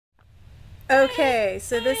Okay,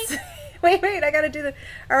 so this... wait, I gotta do the...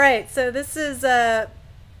 All right, so this is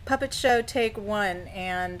Puppet Show Take 1,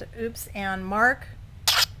 and oops, and Mark...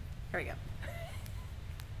 There we go.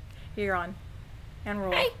 You're on. And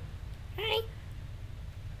roll. Hi. Hi.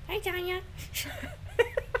 Hi, Tanya. What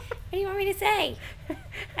do you want me to say?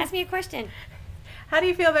 Ask me a question. How do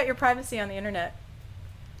you feel about your privacy on the internet?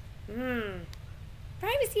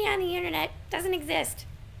 Privacy on the internet doesn't exist.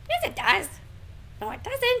 Yes, it does. No, it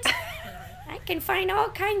doesn't. I can find all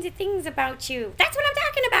kinds of things about you. That's what I'm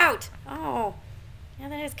talking about. Oh, now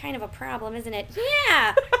that is kind of a problem, isn't it?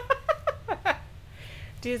 Yeah.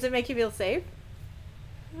 Does it make you feel safe?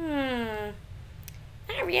 Not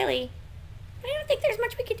really. I don't think there's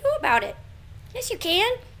much we can do about it. Yes, you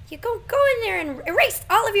can. You go in there and erase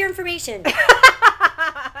all of your information.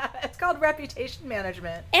 It's called reputation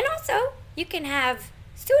management. And also, you can have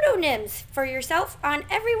pseudonyms for yourself on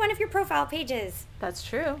every one of your profile pages. That's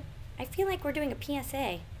true. I feel like we're doing a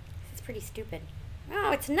PSA. This is pretty stupid.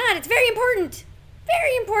 No, it's not. It's very important.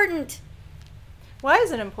 Very important. Why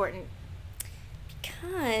is it important?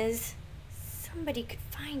 Because somebody could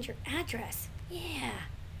find your address. Yeah.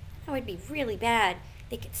 That would be really bad.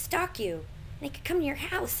 They could stalk you. They could come to your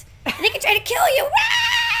house. And they could try to kill you.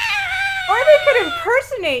 Or they could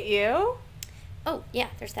impersonate you. Oh, yeah,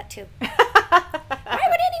 there's that too. Why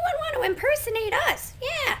would anyone want to impersonate us?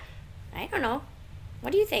 Yeah. I don't know.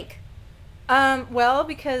 What do you think? Well,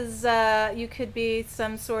 because you could be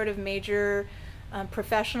some sort of major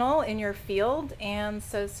professional in your field, and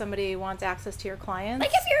so somebody wants access to your clients.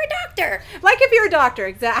 Like if you're a doctor. Like if you're a doctor,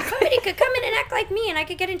 exactly. Somebody could come in and act like me, and I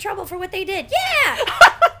could get in trouble for what they did. Yeah!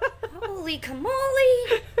 Holy camole.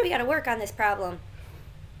 We gotta work on this problem.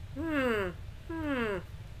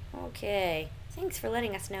 Okay. Thanks for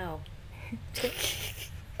letting us know.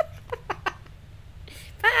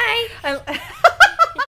 Bye!